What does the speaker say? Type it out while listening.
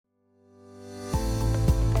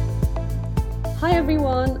Hi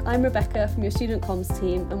everyone, I'm Rebecca from your Student Comms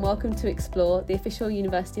team and welcome to Explore, the official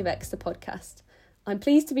University of Exeter podcast. I'm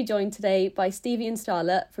pleased to be joined today by Stevie and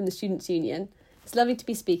Charlotte from the Students' Union. It's lovely to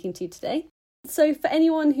be speaking to you today. So for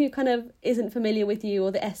anyone who kind of isn't familiar with you or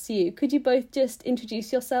the SU, could you both just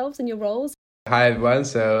introduce yourselves and your roles? Hi everyone,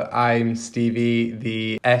 so I'm Stevie,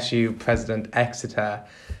 the SU President Exeter,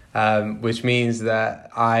 which means that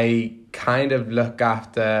I kind of look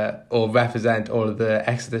after or represent all of the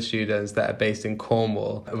Exeter students that are based in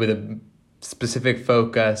Cornwall with a specific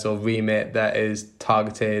focus or remit that is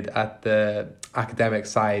targeted at the academic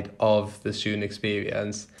side of the student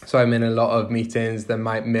experience. So I'm in a lot of meetings that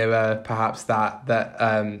might mirror perhaps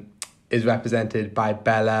that is represented by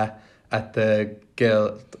Bella at the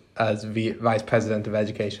Guild as Vice President of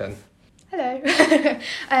Education. Hello,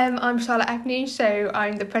 I'm Charlotte Agnew, so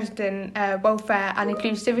I'm the President Welfare and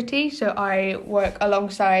Inclusivity, so I work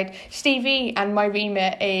alongside Stevie and my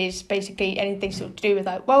remit is basically anything sort of to do with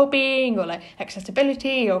like wellbeing or like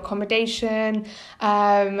accessibility or accommodation,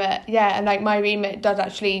 and like my remit does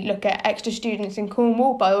actually look at Exeter students in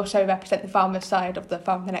Cornwall, but I also represent the farmers side of the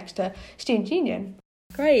Farm and Exeter Students' Union.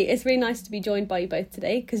 Great, it's really nice to be joined by you both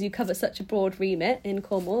today because you cover such a broad remit in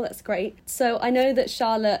Cornwall. That's great. So I know that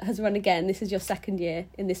Charlotte has run again. This is your second year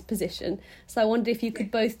in this position. So I wondered if you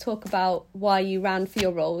could both talk about why you ran for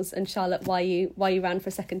your roles, and Charlotte, why you ran for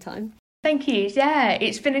a second time. Thank you. Yeah,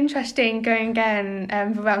 it's been interesting going again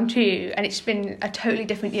for round two, and it's been a totally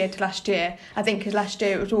different year to last year. I think because last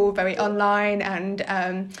year it was all very online and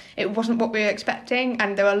it wasn't what we were expecting,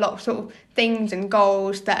 and there were a lot of sort of things and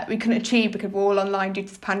goals that we couldn't achieve because we're all online due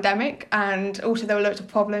to the pandemic, and also there were loads of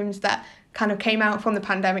problems that kind of came out from the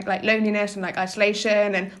pandemic, like loneliness and like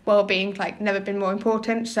isolation, and well-being like never been more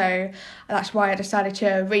important. So that's why I decided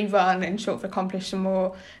to rerun and sort of accomplish some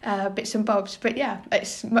more bits and bobs. But yeah,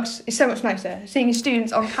 it's so much nicer seeing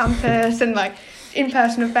students on campus and like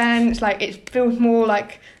in-person events. Like it feels more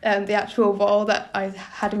like the actual role that I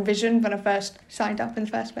had envisioned when I first signed up in the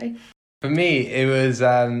first place. For me, it was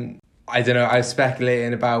I don't know, I was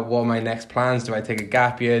speculating about what my next plans. Do I take a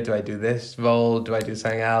gap year? Do I do this role? Do I do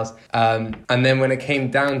something else? And then when it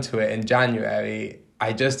came down to it in January,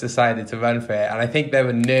 I just decided to run for it. And I think there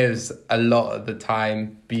were nerves a lot of the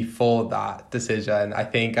time before that decision. I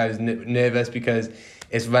think I was nervous because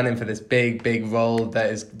it's running for this big role that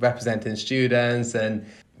is representing students, and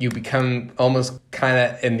you become almost kind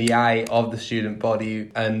of in the eye of the student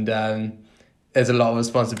body, and there's a lot of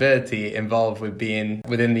responsibility involved with being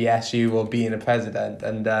within the SU or being a president.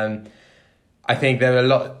 And I think there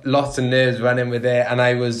were lots of nerves running with it. And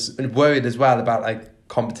I was worried as well about like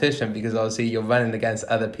competition, because obviously you're running against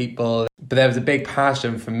other people. But there was a big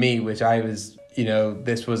passion for me, which I was,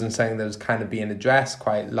 this wasn't something that was kind of being addressed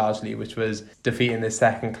quite largely, which was defeating the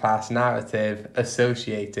second class narrative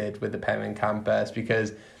associated with the Penryn campus,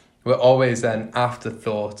 because we're always an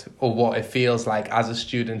afterthought, or what it feels like as a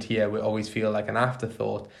student here, we always feel like an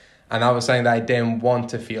afterthought. And that was something that I didn't want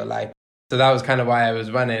to feel like. So that was kind of why I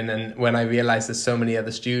was running. And when I realised that so many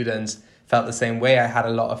other students felt the same way, I had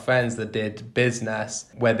a lot of friends that did business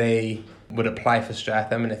where they would apply for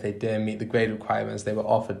Streatham, and if they didn't meet the grade requirements, they were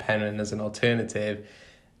offered Penryn as an alternative.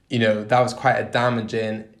 That was quite a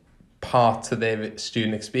damaging part to their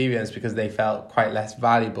student experience, because they felt quite less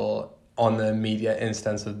valuable on the immediate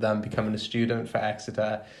instance of them becoming a student for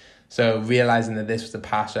Exeter. So realising that this was a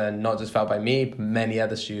passion, not just felt by me, but many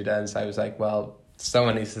other students, I was like, well,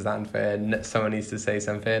 someone needs to stand for it, someone needs to say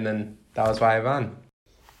something, and that was why I ran.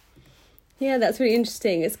 Yeah, that's really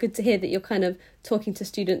interesting. It's good to hear that you're kind of talking to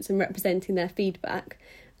students and representing their feedback.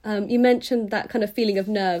 You mentioned that kind of feeling of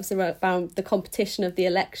nerves around the competition of the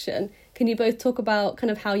election. Can you both talk about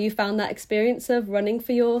kind of how you found that experience of running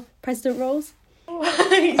for your president roles?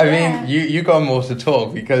 Yeah. I mean, you got more to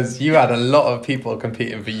talk because you had a lot of people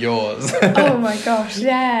competing for yours. Oh my gosh,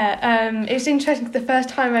 yeah. It's interesting because the first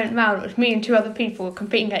time I went round, it was me and two other people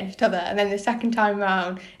competing against each other, and then the second time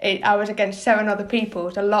round, I was against 7 other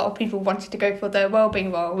people. So a lot of people wanted to go for the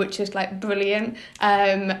wellbeing role, which is like brilliant.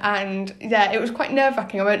 And yeah, it was quite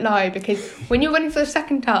nerve-wracking, I won't lie, because when you're running for the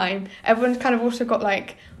second time, everyone's kind of also got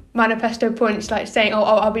like manifesto points like saying, oh,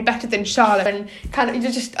 I'll be better than Charlotte, and kind of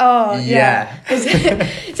you're just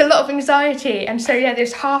it's a lot of anxiety. And so yeah,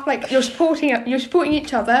 there's half like you're supporting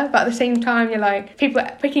each other, but at the same time you're like, people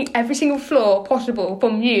are picking every single flaw possible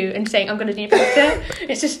from you and saying, I'm going to do better.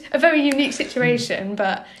 It's just a very unique situation.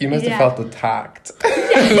 But you must have felt attacked.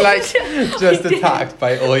 Like just attacked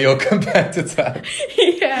by all your competitors.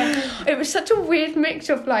 Yeah, it was such a weird mix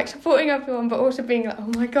of like supporting everyone but also being like,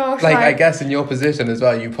 oh my gosh, like I guess in your position as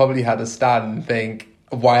well, you probably had to stand and think,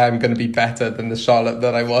 why I'm going to be better than the Charlotte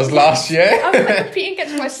that I was last year. I was like competing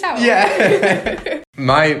against myself. Yeah.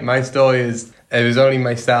 My story is, it was only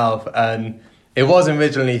myself, and it was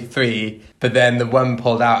originally 3, but then the one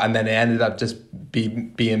pulled out, and then it ended up just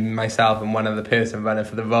being myself and one other person running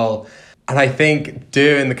for the role. And I think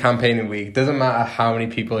during the campaigning week, doesn't matter how many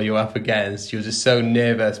people you're up against, you're just so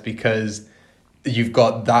nervous because you've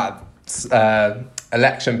got that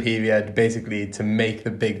election period basically to make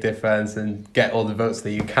the big difference and get all the votes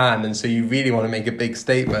that you can. And so you really want to make a big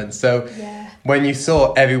statement. So when you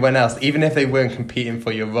saw everyone else, even if they weren't competing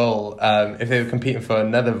for your role, if they were competing for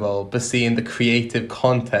another role, but seeing the creative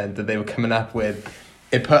content that they were coming up with,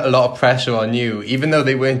 it put a lot of pressure on you. Even though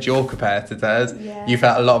they weren't your competitors, you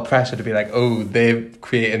felt a lot of pressure to be like, oh, they're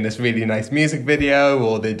creating this really nice music video,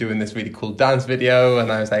 or they're doing this really cool dance video.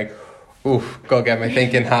 And I was like, oof, gotta get my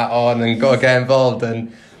thinking hat on and gotta get involved.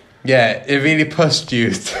 And yeah, it really pushed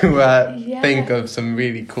you to think of some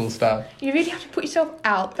really cool stuff. You really have to put yourself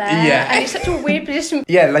out there. Yeah. And it's such a weird position.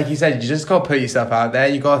 Yeah, like you said, you just gotta put yourself out there.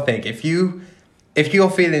 You gotta think, if you're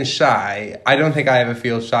feeling shy, I don't think I ever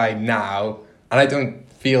feel shy now. And I don't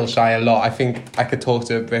feel shy a lot. I think I could talk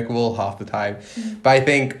to a brick wall half the time. But I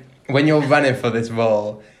think when you're running for this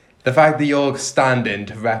role, the fact that you're standing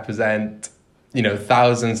to represent,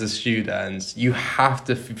 thousands of students, you have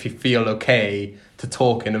to feel okay to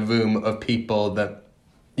talk in a room of people that,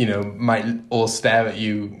 might all stare at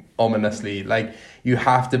you ominously. Like, you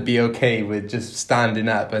have to be okay with just standing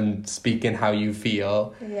up and speaking how you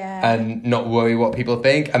feel and not worry what people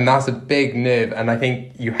think. And that's a big nerve. And I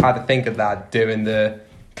think you had to think of that during the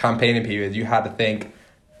campaigning period. You had to think,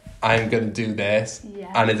 I'm going to do this,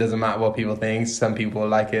 and it doesn't matter what people think. Some people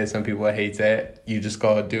like it, some people hate it. You just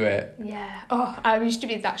got to do it. Yeah. Oh, I used to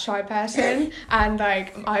be that shy person, and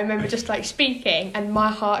I remember just speaking, and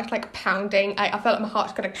my heart is pounding. I felt like my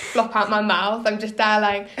heart's going to flop out my mouth. I'm just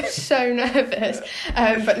there so nervous,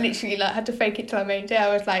 but literally I had to fake it till I made it.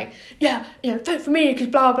 I was like, vote for me because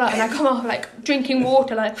blah blah, and I come off drinking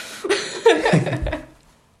water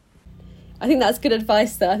I think that's good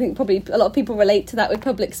advice, though. I think probably a lot of people relate to that with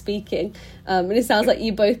public speaking. And it sounds like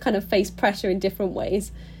you both kind of face pressure in different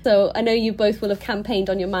ways. So I know you both will have campaigned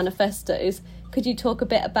on your manifestos. Could you talk a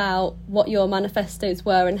bit about what your manifestos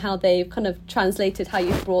were and how they've kind of translated how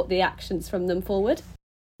you've brought the actions from them forward?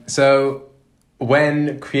 So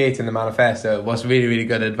when creating the manifesto, what's really, really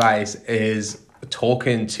good advice is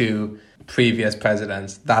talking to previous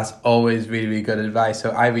presidents. That's always really, really good advice. So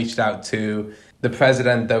I reached out to the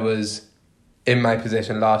president that was in my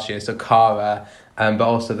position last year, so Cara, but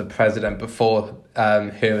also the president before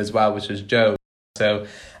her as well, which was Joe. So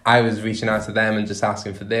I was reaching out to them and just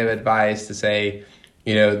asking for their advice to say,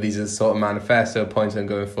 these are the sort of manifesto points I'm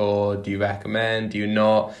going for. Do you recommend? Do you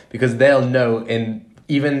not? Because they'll know in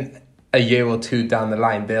even a year or two down the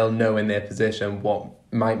line, they'll know in their position what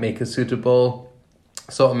might make a suitable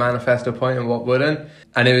sort of manifesto point and what wouldn't.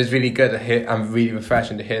 And it was really good to hear and really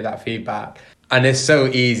refreshing to hear that feedback. And it's so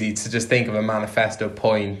easy to just think of a manifesto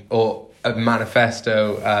point or a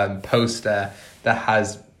manifesto poster that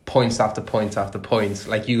has points after points after points.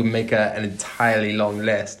 You can make an entirely long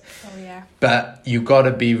list. Oh, yeah. But you've got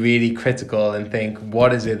to be really critical and think,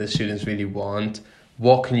 what is it the students really want?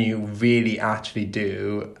 What can you really actually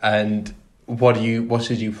do? And what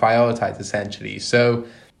should you prioritize, essentially? So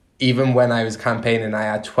even when I was campaigning, I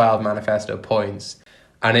had 12 manifesto points.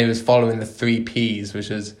 And it was following the 3 Ps, which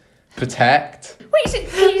was protect. Wait, is it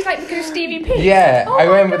P's because of Stevie P? Yeah, oh I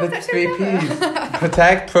went with the that's 3 so Ps.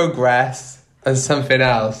 Protect, progress, and something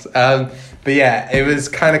else. But yeah, it was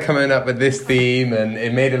kind of coming up with this theme, and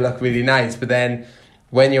it made it look really nice. But then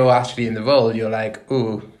when you're actually in the role, you're like,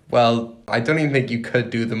 ooh, well, I don't even think you could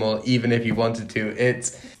do them all, even if you wanted to.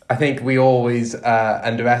 I think we always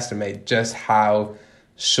underestimate just how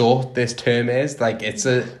short this term is.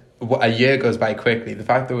 A year goes by quickly. The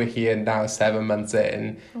fact that we're here now 7 months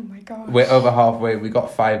in, oh my gosh, we're over halfway, we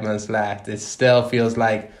got 5 months left. It still feels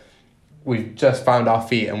like we've just found our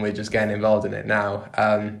feet and we're just getting involved in it now.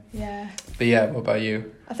 But yeah, what about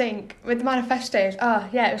you? I think with the manifestos,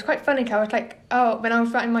 it was quite funny. I was when I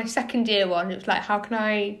was writing my second year one, it was how can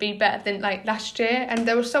I be better than last year? And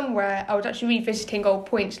there was somewhere I was actually revisiting old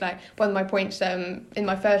points. One of my points in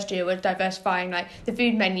my first year was diversifying the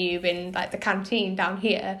food menu in the canteen down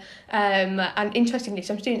here. And interestingly,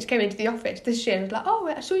 some students came into the office this year and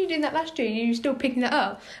was I saw you doing that last year. You're still picking that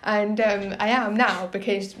up? And I am now,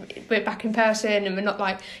 because we're back in person and we're not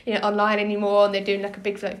online anymore. And they're doing a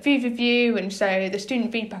big food review, and so the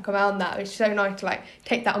student feedback around that. It's so nice to like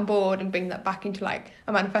take that on board and bring that back into like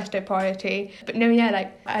a manifesto priority. But no, yeah,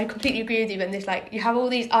 like I completely agree with you when there's like you have all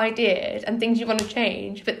these ideas and things you want to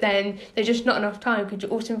change, but then there's just not enough time because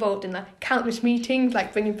you're also involved in like countless meetings,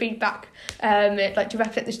 like bringing feedback, like to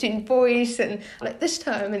represent the student voice. And like this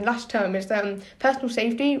term and last term is personal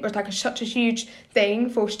safety was like such a huge thing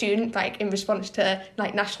for students, like in response to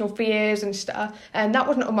like national fears and stuff, and that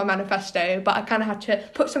wasn't on my manifesto, but I kind of had to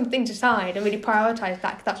put some things aside and really prioritise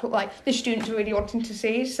that, because that's what like the students are really wanting to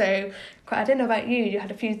see. So I don't know about you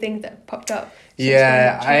had a few things that popped up.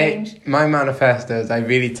 Yeah, my manifestos I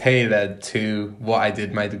really tailored to what I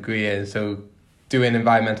did my degree in. So doing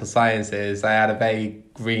environmental sciences, I had a very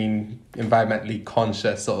green, environmentally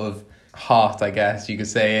conscious sort of heart, I guess you could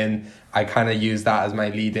say, and I kind of used that as my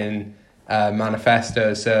leading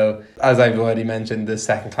manifesto. So as I've already mentioned, the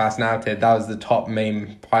second class narrative, that was the top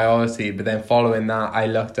main priority. But then following that, I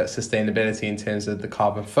looked at sustainability in terms of the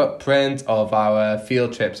carbon footprint of our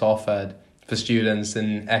field trips offered for students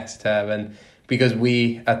in Exeter. And because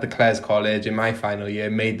we at the Clares College in my final year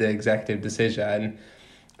made the executive decision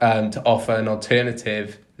to offer an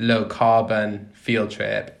alternative low carbon field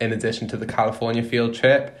trip in addition to the California field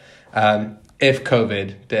trip, if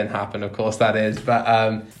COVID didn't happen, of course, that is. But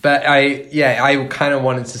I kind of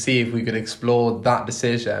wanted to see if we could explore that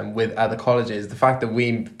decision with other colleges. The fact that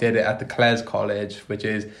we did it at the Clares College, which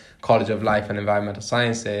is College of Life and Environmental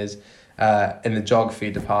Sciences, in the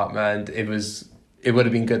geography department, it would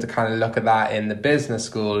have been good to kind of look at that in the business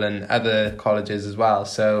school and other colleges as well.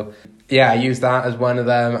 So yeah, I used that as one of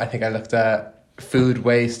them. I think I looked at food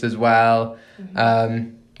waste as well.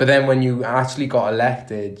 Mm-hmm. But then when you actually got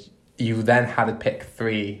elected, you then had to pick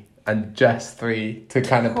three, and just three, to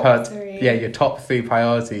kind of put your top three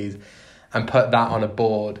priorities and put that on a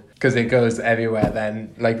board, because it goes everywhere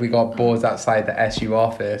then. Like we got boards outside the SU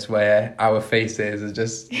office where our faces are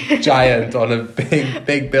just giant on a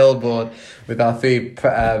big billboard with our three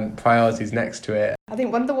priorities next to it. I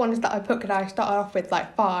think one of the ones that I put, because I started off with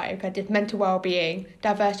like 5, I did mental well-being,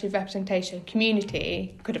 diversity of representation,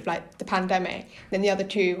 community, because of like the pandemic. Then the other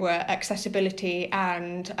 2 were accessibility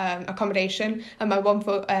and accommodation. And my one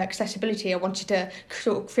for accessibility, I wanted to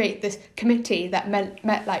sort of create this committee that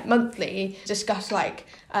met like monthly, discuss like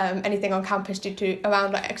anything on campus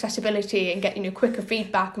around like accessibility and get quicker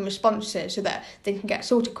feedback and responses so that they can get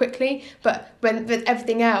sorted quickly. But when with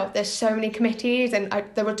everything else, there's so many committees and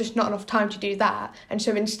there was just not enough time to do that. And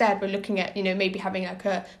so instead we're looking at maybe having like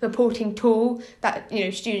a reporting tool that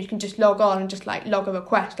students can just log on and just like log a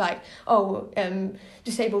request like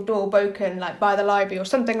disabled door broken like by the library or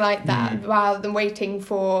something like that, rather than waiting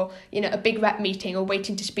for a big rep meeting or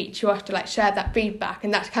waiting to speak to us to like share that feedback.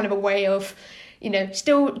 And that's kind of a way of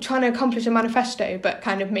still trying to accomplish a manifesto, but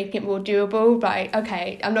kind of making it more doable. Like,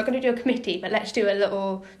 okay, I'm not going to do a committee, but let's do a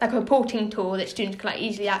little, like a reporting tool that students can like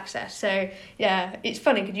easily access. So yeah, it's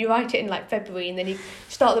funny because you write it in like February and then you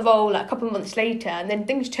start the role like a couple of months later and then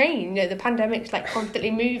things change. The pandemic's like constantly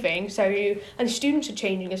moving. And the students are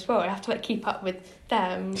changing as well. You have to like keep up with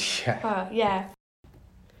them. Yeah.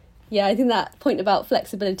 Yeah, I think that point about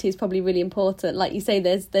flexibility is probably really important. Like you say,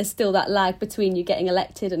 there's still that lag between you getting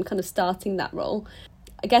elected and kind of starting that role.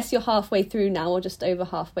 I guess you're halfway through now, or just over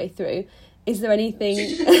halfway through. Is there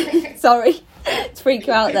anything... Sorry to freak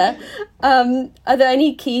you out there. Are there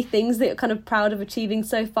any key things that you're kind of proud of achieving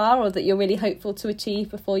so far, or that you're really hopeful to achieve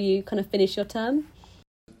before you kind of finish your term?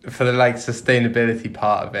 For the sustainability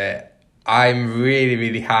part of it, I'm really,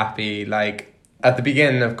 really happy. At the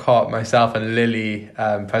beginning of COP, myself and Lily,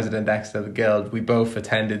 President Exeter of the Guild, we both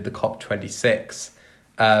attended the COP26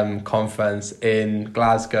 conference in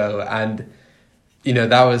Glasgow. And,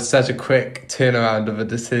 that was such a quick turnaround of a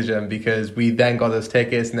decision, because we then got those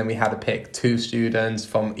tickets and then we had to pick 2 students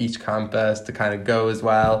from each campus to kind of go as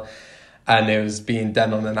well. And it was being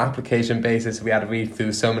done on an application basis. We had to read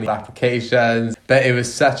through so many applications. But it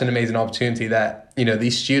was such an amazing opportunity that,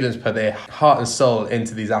 these students put their heart and soul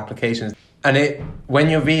into these applications. And when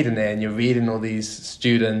you're reading it and you're reading all these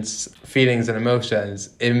students' feelings and emotions,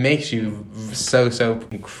 it makes you so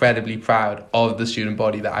incredibly proud of the student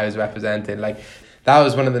body that I was representing. That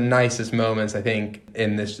was one of the nicest moments, I think,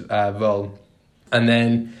 in this role. And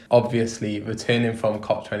then, obviously, returning from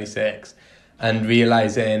COP26 and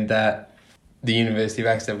realising that the University of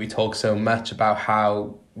Exeter, we talk so much about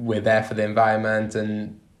how we're there for the environment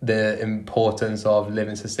and the importance of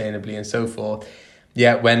living sustainably and so forth.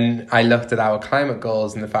 Yet when I looked at our climate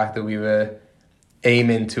goals and the fact that we were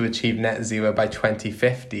aiming to achieve net zero by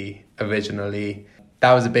 2050 originally,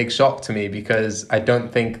 that was a big shock to me, because I don't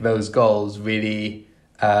think those goals really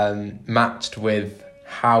matched with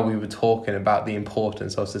how we were talking about the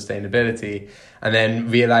importance of sustainability, and then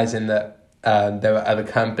realizing that there were other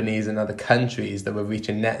companies in other countries that were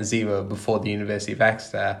reaching net zero before the University of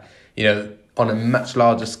Exeter. You know, on a much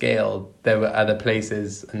larger scale, there were other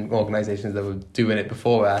places and organisations that were doing it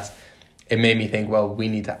before us. It made me think, well, we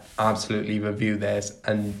need to absolutely review this.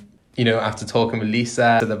 And, you know, after talking with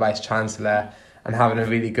Lisa, the Vice-Chancellor, and having a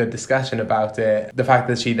really good discussion about it, the fact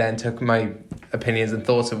that she then took my opinions and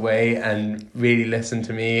thoughts away and really listened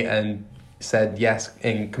to me and said yes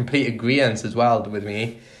in complete agreement as well with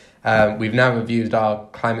me. We've now reviewed our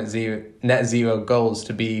net zero goals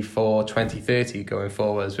to be for 2030 going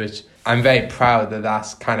forwards, which I'm very proud that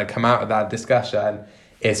that's kind of come out of that discussion.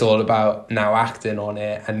 It's all about now acting on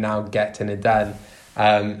it and now getting it done.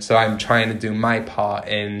 So I'm trying to do my part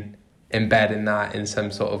in embedding that in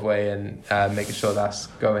some sort of way and making sure that's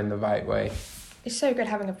going the right way. It's so good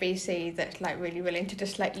having a VC that's like really willing to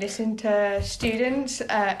just like listen to students.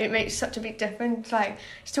 It makes such a big difference. Like,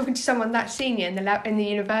 it's talking to someone that senior in the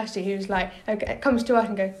university who's like, okay, comes to us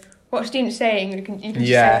and go, what are students saying? You can just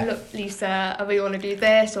say, look, Lisa, I really want to do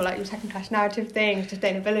this, or like your second class narrative thing,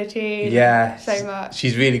 sustainability. Yeah, so much.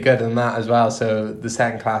 She's really good on that as well. So the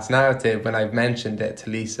second class narrative, when I've mentioned it to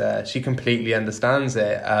Lisa, she completely understands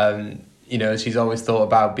it. You know, she's always thought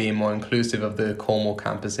about being more inclusive of the Cornwall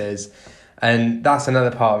campuses. And that's another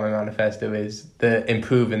part of my manifesto, is the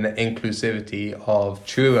improving the inclusivity of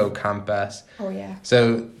Truro campus. Oh, yeah.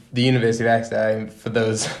 So the University of Exeter, for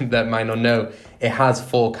those that might not know, it has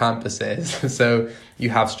 4 campuses. So you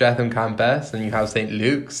have Streatham campus, and you have St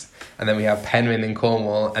Luke's, and then we have Penryn in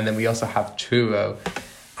Cornwall, and then we also have Truro.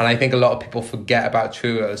 And I think a lot of people forget about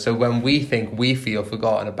Truro. So when we think we feel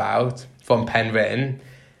forgotten about from Penryn,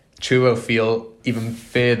 Truro feel even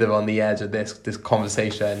further on the edge of this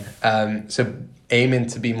conversation. So aiming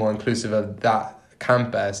to be more inclusive of that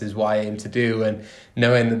campus is what I aim to do, and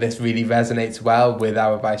knowing that this really resonates well with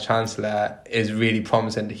our Vice-Chancellor is really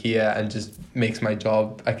promising to hear, and just makes my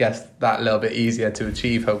job, I guess, that little bit easier to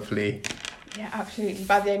achieve, hopefully. Yeah, absolutely.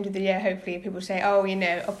 By the end of the year, hopefully people say, oh, you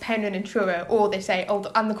know, of Penryn and Truro, or they say, oh,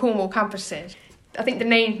 and the Cornwall campuses. I think the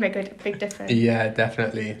names make a big difference. Yeah,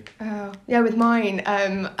 definitely. Yeah, with mine,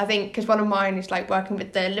 I think, because one of mine is like working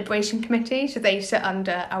with the Liberation Committee, so they sit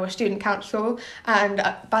under our student council, and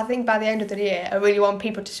I think by the end of the year, I really want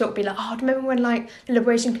people to sort of be like, oh, do you remember when like the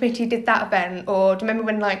Liberation Committee did that event, or do you remember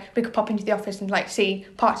when like we could pop into the office and like see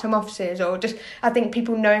part-time officers, or just, I think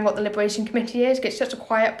people knowing what the Liberation Committee is, it's such a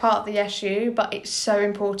quiet part of the SU, but it's so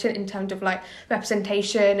important in terms of like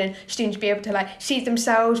representation and students be able to like see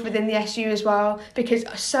themselves within the SU as well. Because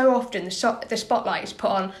so often the spotlight is put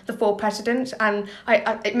on the 4 presidents, and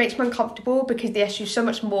it makes me uncomfortable, because the SU is so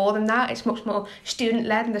much more than that. It's much more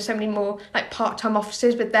student-led, and there's so many more like part-time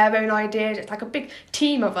officers with their own ideas. It's like a big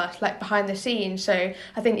team of us like behind the scenes. So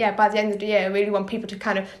I think, yeah, by the end of the year, I really want people to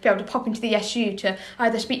kind of be able to pop into the SU to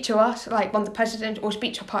either speak to us, like one of the president, or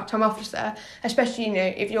speak to a part-time officer. Especially, you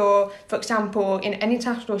know, if you're, for example, an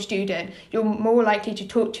international student, you're more likely to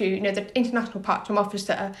talk to, you know, the international part-time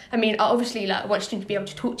officer. I mean, obviously, like, I want students to be able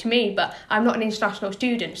to talk to me, but I'm not an international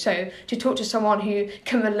student, so to talk to someone who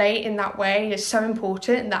can relate in that way is so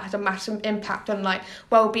important, and that has a massive impact on like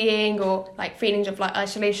well-being, or like feelings of like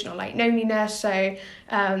isolation or like loneliness. So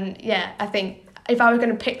yeah, I think if I were going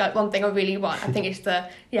to pick like one thing I really want, I think it's the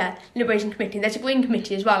Liberation Committee. There's a Green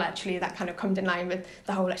Committee as well, actually, that kind of comes in line with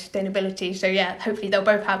the whole like sustainability. So yeah, hopefully they'll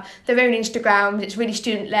both have their own Instagrams. It's really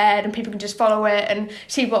student led, and people can just follow it and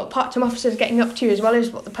see what part-time officers are getting up to, as well as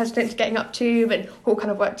what the president's getting up to, and all kind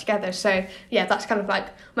of work together. So yeah, that's kind of like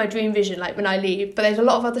my dream vision, like when I leave. But there's a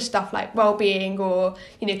lot of other stuff like well-being, or,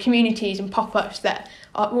 you know, communities and pop-ups that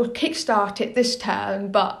will kickstart it this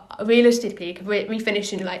term, but realistically, because we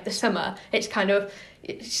finish in like the summer, it's kind of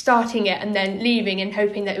starting it and then leaving and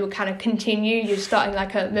hoping that it will kind of continue. You're starting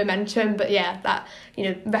like a momentum, but yeah, that, you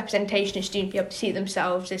know, representation of students be able to see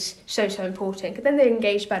themselves is so important, because then they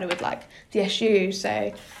engage better with like the SU.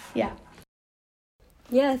 So yeah.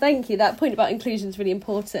 Yeah, thank you. That point about inclusion is really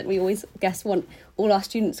important. We always, want all our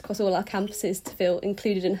students across all our campuses to feel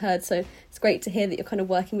included and heard. So it's great to hear that you're kind of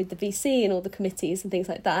working with the VC and all the committees and things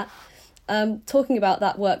like that. Talking about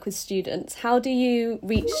that work with students, how do you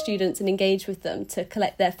reach students and engage with them to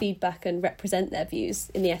collect their feedback and represent their views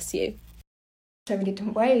in the SU? So many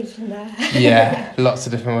different ways in there. Yeah, lots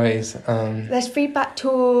of different ways. There's feedback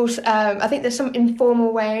tools. I think there's some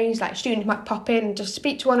informal ways, like students might pop in and just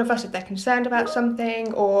speak to one of us if they're concerned about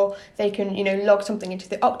something, or they can, you know, log something into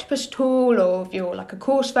the Octopus tool, or if you're like a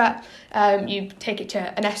course rep, you take it to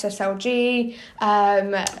an SSLG.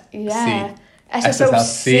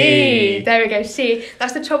 SSLC. There we go. See,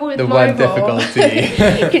 that's the trouble with the mobile. one difficulty.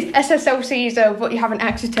 Because SSLCs are what you have in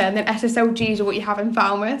Exeter, and then SSLGs are what you have in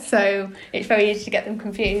Falmouth. So it's very easy to get them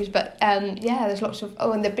confused. But there's lots of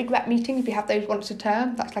and the big rep meetings, we have those once a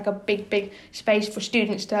term. That's like a big space for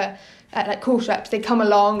students to. Like course reps, they come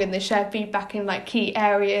along and they share feedback in like key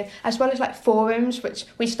areas, as well as like forums, which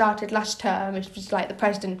we started last term. It was like the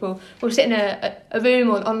president will sit in a room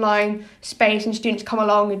or an online space, and students come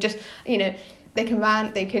along and just they can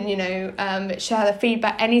rant, they can share their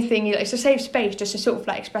feedback, anything. It's a safe space just to sort of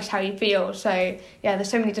like express how you feel. So yeah, there's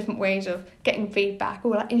so many different ways of getting feedback,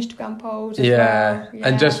 or like Instagram polls as well. Yeah,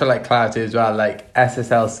 and just for like clarity as well, like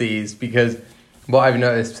SSLCs, because what I've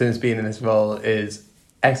noticed since being in this role is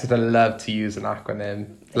Exeter love to use an acronym.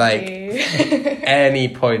 Like any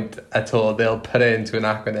point at all, they'll put it into an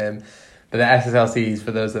acronym. But the SSLCs,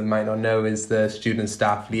 for those that might not know, is the Student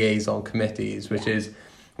Staff Liaison Committees, which is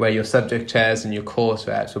where your subject chairs and your course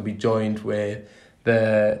reps will be joined with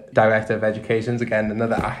the Director of Education's, again,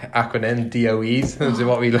 another acronym, DOEs, is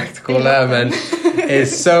what we like to call them. And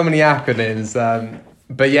it's so many acronyms.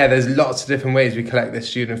 But yeah, there's lots of different ways we collect this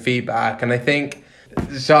student feedback. And I think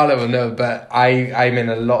Charlotte will know, but I'm in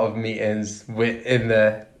a lot of meetings in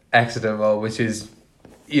the Exeter role, which is,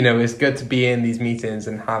 it's good to be in these meetings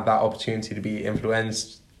and have that opportunity to be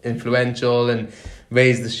influential and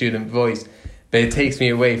raise the student voice. But it takes me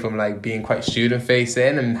away from like being quite student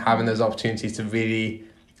facing and having those opportunities to really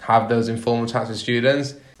have those informal chats with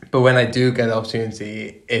students. But when I do get the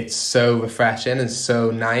opportunity, it's so refreshing and so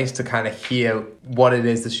nice to kind of hear what it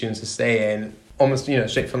is the students are saying, almost,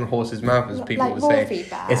 straight from the horse's mouth, as people like would raw say.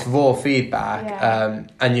 Feedback. It's raw feedback. Yeah.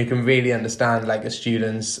 And you can really understand like a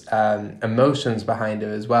student's emotions behind it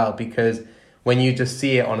as well, because when you just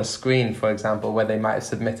see it on a screen, for example, where they might have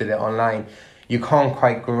submitted it online, you can't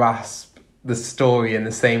quite grasp the story in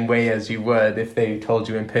the same way as you would if they told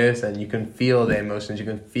you in person. You can feel the emotions, you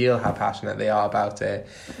can feel how passionate they are about it.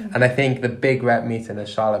 Mm-hmm. And I think the big rep meeting, as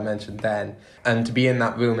Charlotte mentioned then, and to be in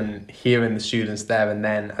that room and hearing the students there and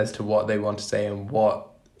then as to what they want to say and what,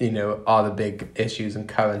 are the big issues and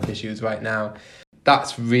current issues right now,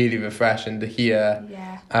 that's really refreshing to hear.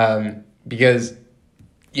 Yeah. Because,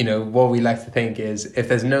 what we like to think is if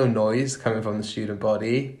there's no noise coming from the student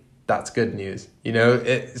body, that's good news.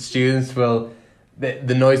 Students will,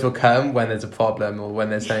 the noise will come when there's a problem or when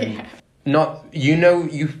there's something.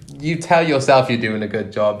 You tell yourself you're doing a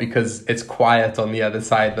good job because it's quiet on the other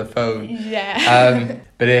side of the phone. Yeah.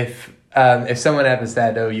 But if someone ever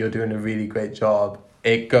said, "Oh, you're doing a really great job,"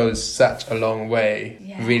 it goes such a long way.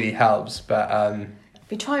 Yeah. Really helps. But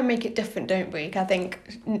we try and make it different, don't we? I think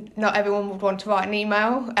not everyone would want to write an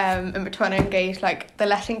email, and we're trying to engage like the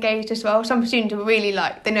less engaged as well. Some students are really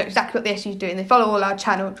like, they know exactly what the SU's doing, they follow all our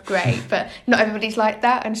channels, great, but not everybody's like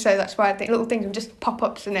that, and so that's why I think little things and just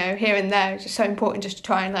pop-ups, here and there, is just so important just to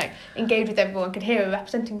try and like engage with everyone. Can hear we're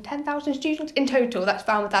representing 10,000 students in total, that's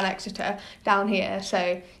Falmouth and Exeter down here,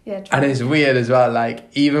 so yeah. And it's weird as well, like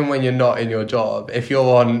even when you're not in your job, if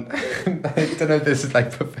you're on, I don't know if this is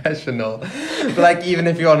like professional, but like even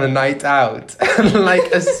if you're on a night out and like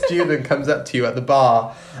a student comes up to you at the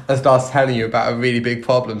bar and starts telling you about a really big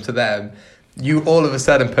problem to them, you all of a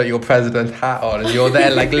sudden put your president hat on and you're there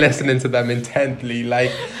like listening to them intently,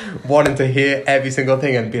 like wanting to hear every single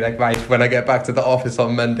thing and be like, right, when I get back to the office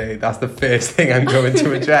on Monday, that's the first thing I'm going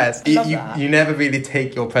to address. You never really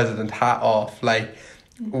take your president hat off, like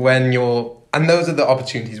when and those are the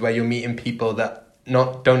opportunities where you're meeting people that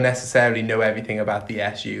don't necessarily know everything about the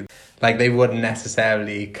SU. Like they wouldn't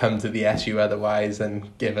necessarily come to the SU otherwise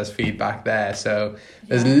and give us feedback there. So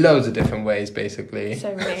there's loads of different ways, basically.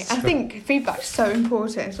 So really, I think feedback's so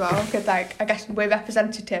important as well, because like I guess we're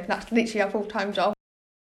representative. That's literally our full-time job.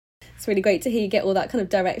 It's really great to hear you get all that kind of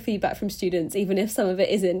direct feedback from students, even if some of it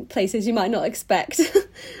is in places you might not expect.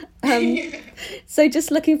 So just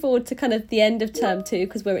looking forward to kind of the end of term 2,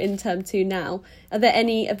 because we're in term 2 now. Are there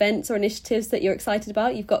any events or initiatives that you're excited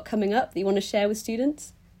about, you've got coming up that you want to share with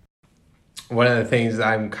students? One of the things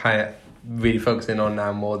I'm kind of really focusing on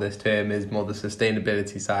now more this term is more the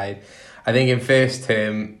sustainability side. I think in first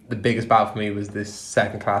term, the biggest battle for me was this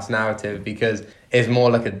second class narrative, because it's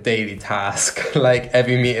more like a daily task. Like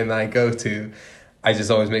every meeting that I go to, I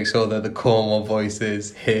just always make sure that the Cornwall voice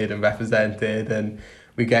is heard and represented and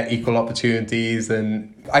we get equal opportunities.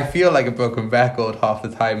 And I feel like a broken record half the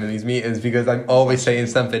time in these meetings because I'm always saying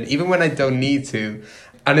something, even when I don't need to.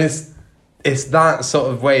 And it's that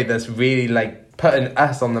sort of way that's really like putting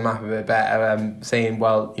us on the map a bit better, saying,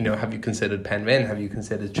 well, have you considered Penryn? Have you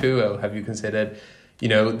considered Truro? Have you considered,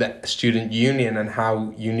 the student union and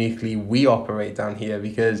how uniquely we operate down here?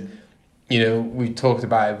 Because, we've talked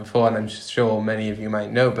about it before, and I'm sure many of you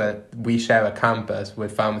might know, but we share a campus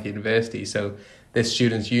with Falmouth University. So this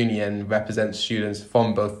students' union represents students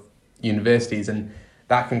from both universities, and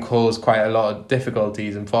that can cause quite a lot of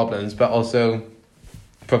difficulties and problems, but also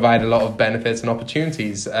provide a lot of benefits and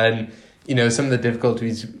opportunities. And some of the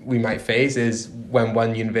difficulties we might face is when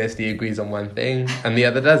one university agrees on one thing and the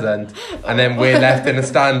other doesn't, and then we're left in a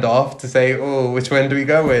standoff to say, which one do we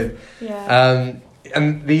go with? Yeah.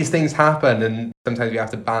 And these things happen, and sometimes we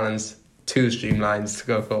have to balance two streamlines to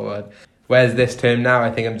go forward. Whereas this term now,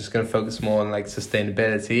 I think I'm just going to focus more on like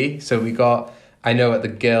sustainability. So I know at the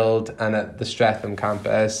Guild and at the Streatham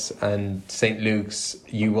campus and St. Luke's,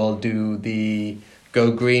 you will do the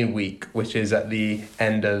Go Green Week, which is at the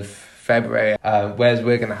end of February, whereas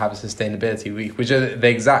we're going to have a sustainability week, which are the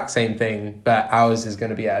exact same thing, but ours is going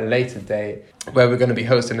to be at a later date, where we're going to be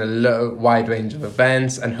hosting a wide range of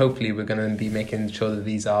events, and hopefully we're going to be making sure that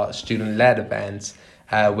these are student-led events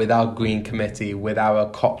with our Green Committee, with our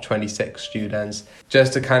COP26 students,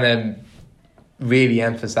 just to kind of really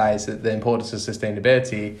emphasise the importance of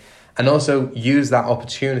sustainability, and also use that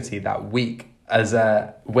opportunity that week as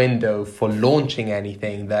a window for launching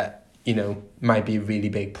anything that might be a really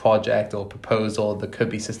big project or proposal that could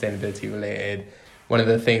be sustainability related. One of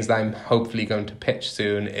the things that I'm hopefully going to pitch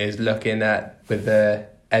soon is looking at, with the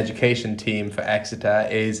education team for Exeter,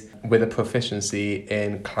 is with a proficiency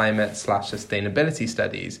in climate/sustainability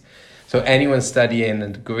studies. So anyone studying a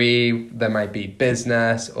degree, there might be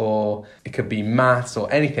business or it could be maths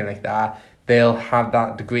or anything like that, they'll have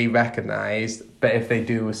that degree recognised. But if they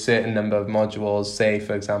do a certain number of modules, say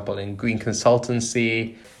for example in green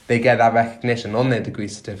consultancy, they get that recognition on their degree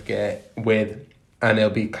certificate and it'll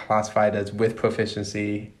be classified as with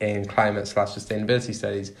proficiency in climate/sustainability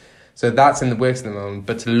studies. So that's in the works at the moment.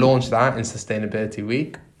 But to launch that in Sustainability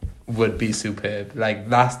Week would be superb. Like,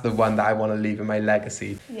 that's the one that I want to leave in my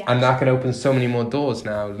legacy. Yeah. And that can open so many more doors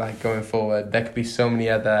now, like going forward. There could be so many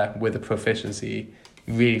other with a proficiency,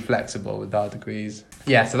 really flexible with our degrees.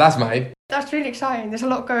 Yeah, so that's mine. That's really exciting. There's a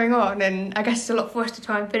lot going on, and I guess it's a lot for us to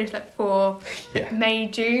try and finish for May,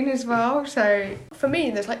 June as well. So for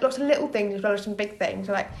me, there's lots of little things as well as some big things.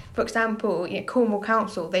 So for example, Cornwall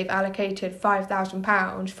Council, they've allocated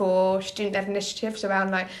 £5,000 for student-led initiatives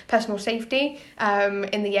around personal safety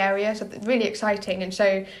in the area. So really exciting. And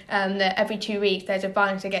so every 2 weeks there's a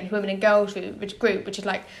Violence Against Women and Girls group, which is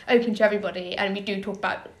open to everybody, and we do talk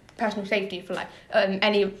about personal safety for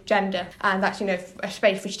any gender, and that's a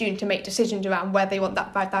space for students to make decisions around where they want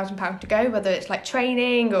that £5,000 to go, whether it's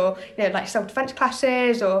training or self-defence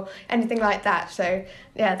classes or anything like that. So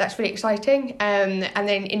yeah, that's really exciting. And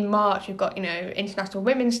then in March we've got International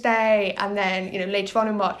Women's Day, and then later on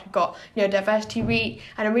in March we've got Diversity Week,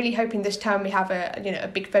 and I'm really hoping this term we have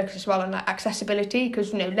a big focus as well on accessibility,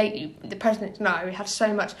 because lately the President and I, we had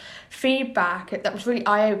so much feedback that was really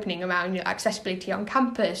eye-opening around accessibility on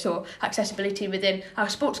campus or accessibility within our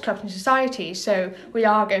sports clubs and societies. So we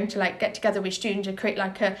are going to get together with students and create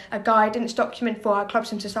a guidance document for our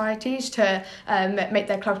clubs and societies to make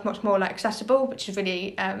their clubs much more accessible, which is really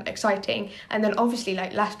exciting. And then obviously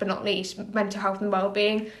last but not least, mental health and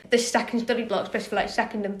wellbeing. The second study block, especially for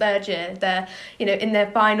second and third year, they're in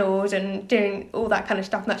their finals and doing all that kind of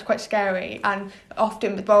stuff, and that's quite scary. And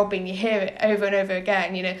often with wellbeing you hear it over and over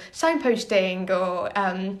again, signposting or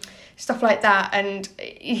stuff like that, and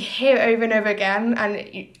you hear it over and over again,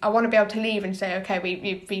 and I want to be able to leave and say, okay,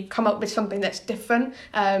 we've come up with something that's different.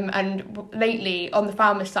 And lately on the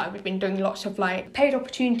Falmouth side, we've been doing lots of paid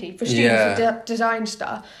opportunity for students to design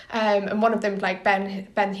stuff, and one of them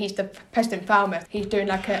Ben, he's the president of Falmouth, he's doing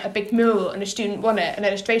a big mural, and a student won it, an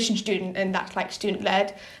illustration student, and that's student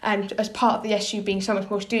led. And as part of the SU being so much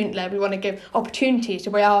more student led, we want to give opportunities.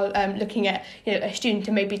 So we are looking at a student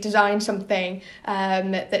to maybe design something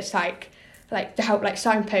that's to help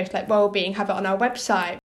signpost wellbeing, have it on our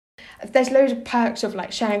website. There's loads of perks of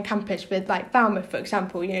sharing campus with Falmouth, for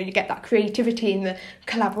example. You get that creativity and the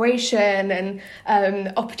collaboration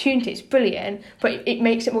and opportunity. It's brilliant, but it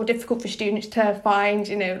makes it more difficult for students to find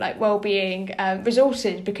wellbeing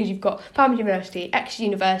resources, because you've got Falmouth University, Exeter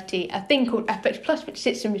University, a thing called Efforts Plus, which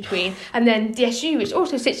sits in between, and then the SU, which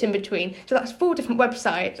also sits in between. So that's 4 different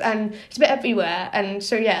websites, and it's a bit everywhere. And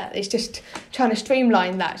so it's just trying to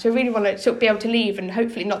streamline that. So I really want to be able to leave, and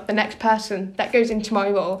hopefully not the next person that goes into my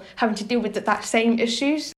role having to deal with that same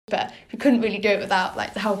issues. But we couldn't really do it without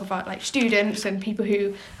the help of our students and people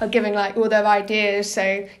who are giving all their ideas.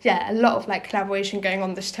 So a lot of collaboration going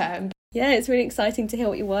on this term. Yeah, it's really exciting to hear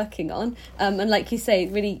what you're working on. And like you say,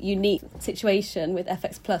 really unique situation with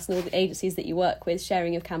FX Plus and all the agencies that you work with,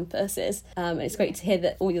 sharing your campuses. And it's great to hear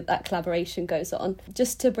that all that collaboration goes on.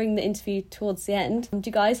 Just to bring the interview towards the end, do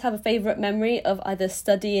you guys have a favourite memory of either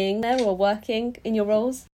studying there or working in your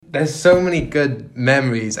roles? There's so many good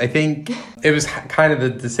memories. I think it was kind of the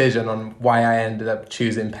decision on why I ended up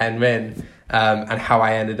choosing Penryn and how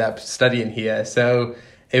I ended up studying here. So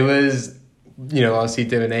it was, obviously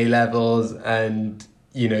doing A-levels and,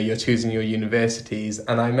 you're choosing your universities.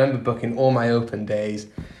 And I remember booking all my open days,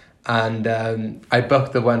 and I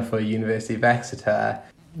booked the one for University of Exeter.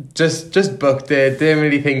 Just booked it, didn't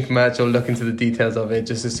really think much or look into the details of it,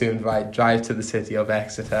 just assumed, right, drive to the city of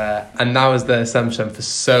Exeter. And that was the assumption for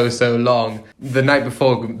so long. The night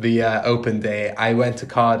before the open day, I went to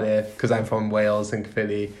Cardiff, because I'm from Wales and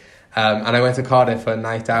Caerphilly, and I went to Cardiff for a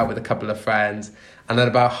night out with a couple of friends. And at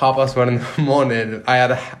about 1:30 in the morning, I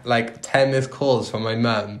had 10 missed calls from my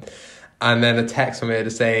mum, and then a text from her to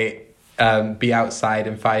say, be outside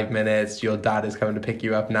in 5 minutes, your dad is coming to pick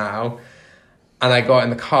you up now. And I got in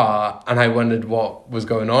the car and I wondered what was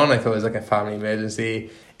going on. I thought it was like a family emergency.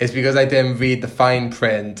 It's because I didn't read the fine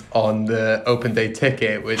print on the open day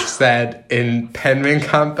ticket, which said in Penryn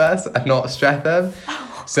campus and not Streatham.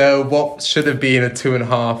 So what should have been a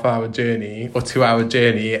 2.5 hour journey or 2 hour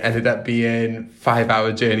journey ended up being 5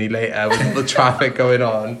 hour journey later with all the traffic going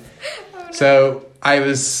on. Oh, no. So I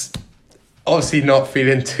was obviously not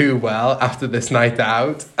feeling too well after this night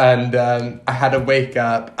out. And I had to wake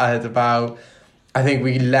up at about, I think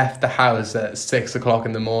we left the house at 6:00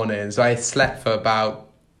 in the morning. So I slept for about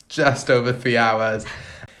just over 3 hours.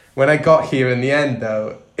 When I got here in the end,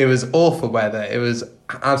 though, it was awful weather. It was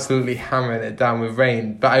absolutely hammering it down with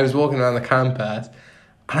rain. But I was walking around the campus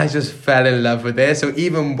and I just fell in love with it. So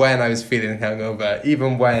even when I was feeling hungover,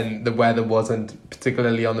 even when the weather wasn't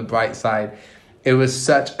particularly on the bright side, it was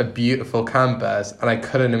such a beautiful campus and I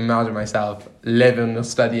couldn't imagine myself living or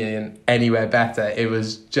studying anywhere better. It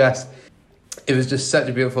was just such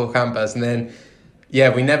a beautiful campus. And then,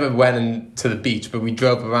 we never went into the beach, but we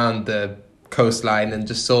drove around the coastline and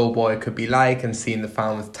just saw what it could be like, and seeing the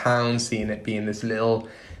Falmouth town, seeing it being this little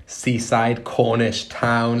seaside Cornish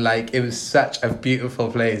town. It was such a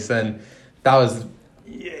beautiful place. And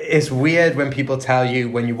it's weird when people tell you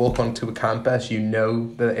when you walk onto a campus,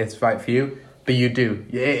 that it's right for you, but you do.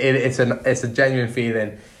 It's a genuine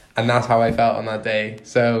feeling. And that's how I felt on that day.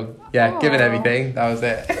 So, given everything, that was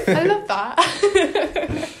it. I love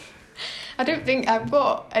that. I don't think I've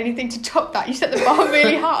got anything to top that. You set the bar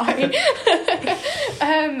really high.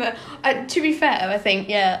 To be fair, I think,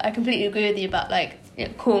 I completely agree with you about,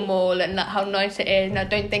 Cornwall and how nice it is. And I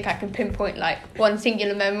don't think I can pinpoint, one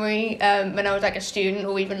singular memory when I was, a student,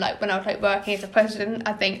 or even, when I was, working as a president.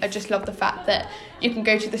 I think I just love the fact that you can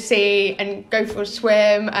go to the sea and go for a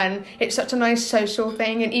swim, and it's such a nice social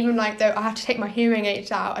thing. And even, though I have to take my hearing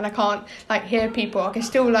aids out and I can't, hear people, I can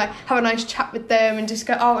still, have a nice chat with them and just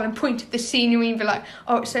go, and point at the scenery and be like,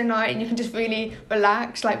 it's so nice. And you can just really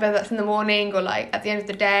relax, whether that's in the morning or, at the end of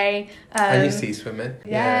the day. And you sea swimming.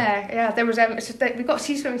 Yeah. There was, we've got a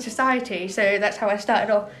sea swimming society, so that's how I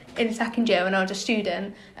started off in second year when I was a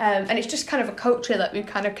student. And it's just kind of a culture that we've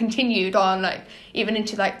kind of continued on, even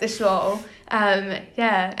into, this role. And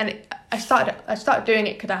I started doing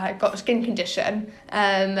it because I had got a skin condition,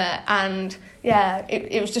 and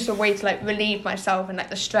it was just a way to relieve myself and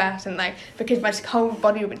the stress, and because my whole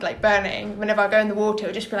body would be burning. Whenever I go in the water, it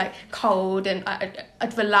would just be cold, and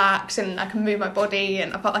I'd relax and I can move my body,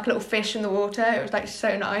 and I felt like a little fish in the water. It was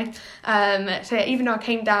so nice. Even though I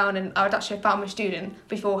came down and I was actually a pharma student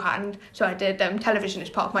beforehand, so I did television as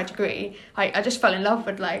part of my degree, I just fell in love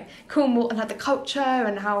with Cornwall and the culture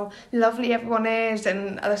and how lovely everyone is,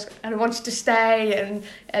 and I wanted to stay, and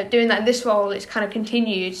doing that in this role, it's kind of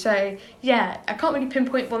continued. So I can't really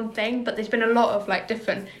pinpoint one thing, but there's been a lot of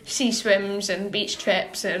different sea swims and beach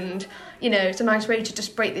trips, and it's a nice way to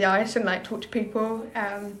just break the ice and talk to people.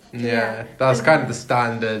 That's kind of the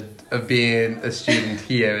standard of being a student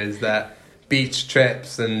here, is that beach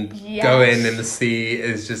trips and going in the sea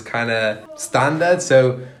is just kind of standard.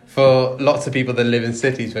 So for lots of people that live in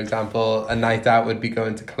cities, for example, a night out would be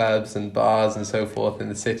going to clubs and bars and so forth in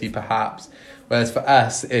the city, perhaps. Whereas for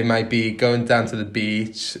us, it might be going down to the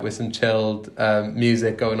beach with some chilled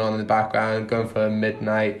music going on in the background, going for a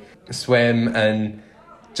midnight swim, and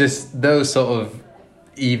just those sort of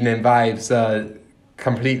evening vibes are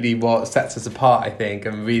completely what sets us apart, I think,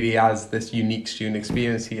 and really has this unique student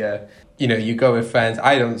experience here. You go with friends.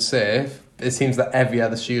 I don't surf. It seems that every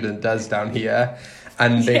other student does down here.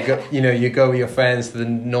 And they go, you go with your friends to the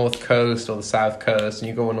north coast or the south coast, and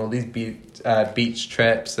you go on all these beach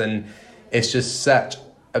trips, and it's just such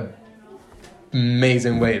a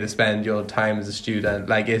amazing way to spend your time as a student.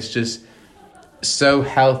 Like, it's just so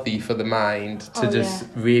healthy for the mind to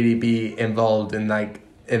really be involved in the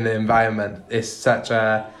environment. It's such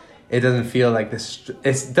it doesn't feel like this,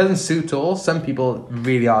 it doesn't suit all. Some people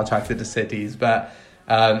really are attracted to cities, but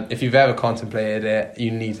if you've ever contemplated it, you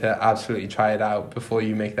need to absolutely try it out before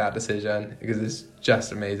you make that decision, because it's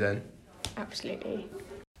just amazing. Absolutely.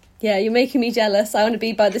 Yeah, you're making me jealous. I want to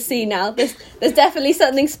be by the sea now. There's definitely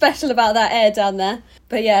something special about that air down there.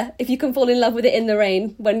 But yeah, if you can fall in love with it in the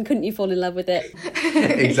rain, when couldn't you fall in love with it?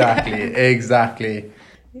 Exactly.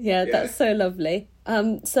 Yeah, that's so lovely.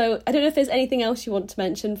 So I don't know if there's anything else you want to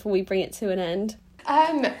mention before we bring it to an end.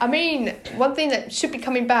 I mean, one thing that should be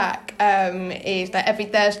coming back is that every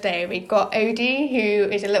Thursday we've got Odie, who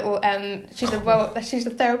is a little she's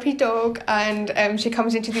a therapy dog, and she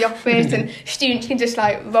comes into the office and students can just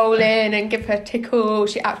roll in and give her a tickle.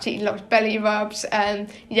 She absolutely loves belly rubs,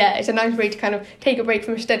 and it's a nice way to kind of take a break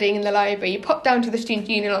from studying in the library. You pop down to the Students'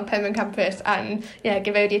 Union on Pembrokeshire campus and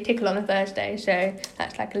give Odie a tickle on a Thursday. So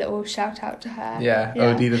that's a little shout out to her. Yeah.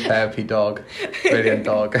 Odie the therapy dog, brilliant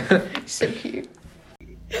dog. So cute.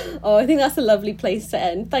 Oh, I think that's a lovely place to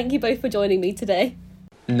end. Thank you both for joining me today.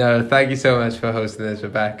 No, thank you so much for hosting this,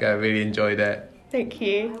 Rebecca. I really enjoyed it. Thank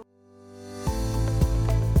you.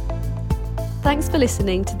 Thanks for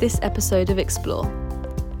listening to this episode of Explore.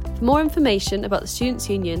 For more information about the Students'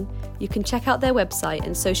 Union, you can check out their website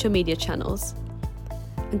and social media channels.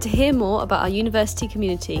 And to hear more about our university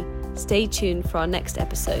community, stay tuned for our next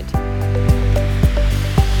episode.